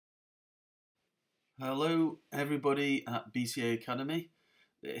Hello everybody at BCA Academy.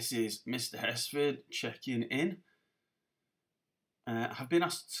 This is Mr. Hesford checking in. I've been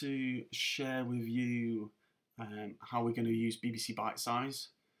asked to share with you how we're going to use BBC Bitesize.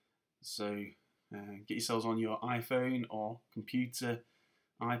 So get yourselves on your iPhone or computer,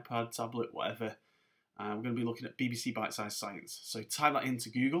 iPad, tablet, whatever. We're going to be looking at BBC Bitesize Science. So type that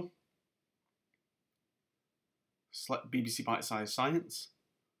into Google. Select BBC Bitesize Science.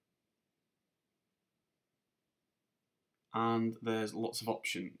 And there's lots of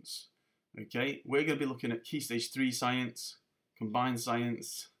options. Okay, we're going to be looking at Key Stage 3 Science, Combined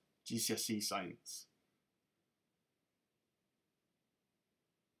Science, GCSE Science.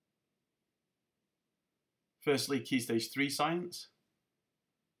 Firstly, Key Stage 3 Science.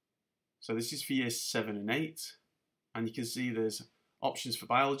 So this is for years 7 and 8. And you can see there's options for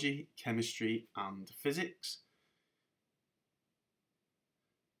biology, chemistry and physics.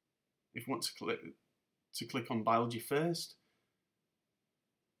 If you want to click on biology first,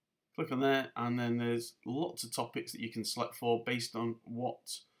 click on there, and then there's lots of topics that you can select for based on what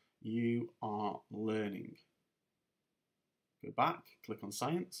you are learning. Go back, click on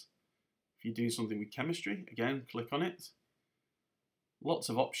science. If you're doing something with chemistry, again, click on it. Lots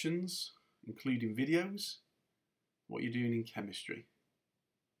of options, including videos, what you're doing in chemistry.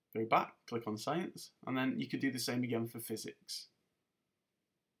 Go back, click on science, and then you could do the same again for physics.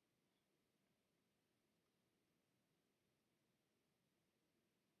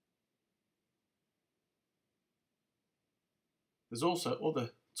 There's also other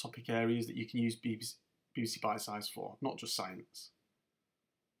topic areas that you can use BBC Bitesize for, not just science.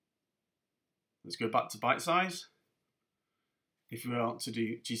 Let's go back to Bitesize. If we want to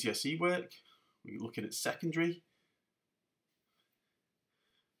do GCSE work, we're looking at secondary,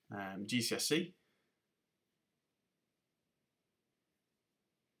 GCSE.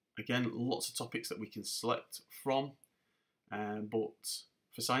 Again, lots of topics that we can select from, but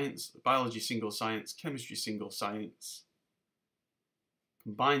for science, biology single science, chemistry single science,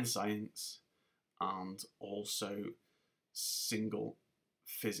 combined science, and also single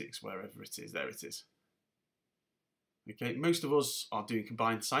physics, wherever it is, there it is. Okay, most of us are doing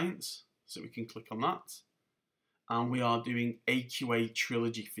combined science, so we can click on that. And we are doing AQA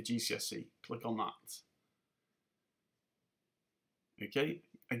Trilogy for GCSE. Click on that. Okay,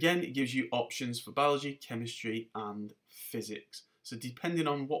 again, it gives you options for biology, chemistry, and physics. So depending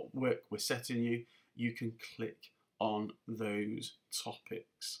on what work we're setting you, you can click on those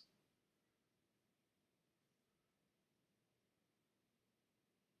topics.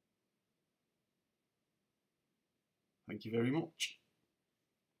 Thank you very much.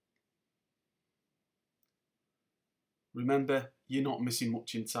 Remember, you're not missing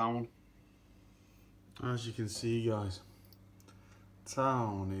much in town. As you can see, guys,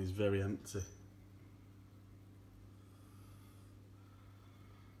 town is very empty.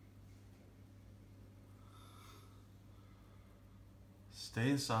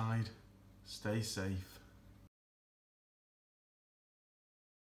 Stay inside, stay safe.